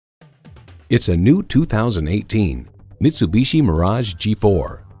It's a new 2018 Mitsubishi Mirage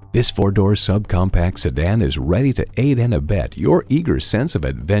G4. This four-door subcompact sedan is ready to aid and abet your eager sense of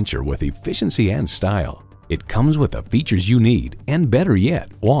adventure with efficiency and style. It comes with the features you need and, better yet,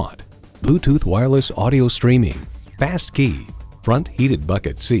 want. Bluetooth wireless audio streaming, fast key, front heated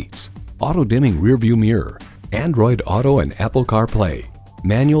bucket seats, auto-dimming rearview mirror, Android Auto and Apple CarPlay,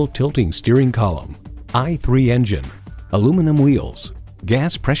 manual tilting steering column, i3 engine, aluminum wheels,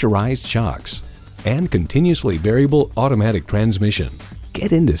 gas pressurized shocks, and continuously variable automatic transmission.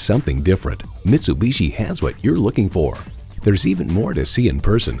 Get into something different. Mitsubishi has what you're looking for. There's even more to see in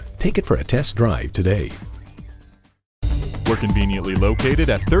person. Take it for a test drive today. We're conveniently located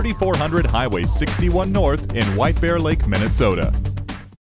at 3400 Highway 61 North in White Bear Lake, Minnesota.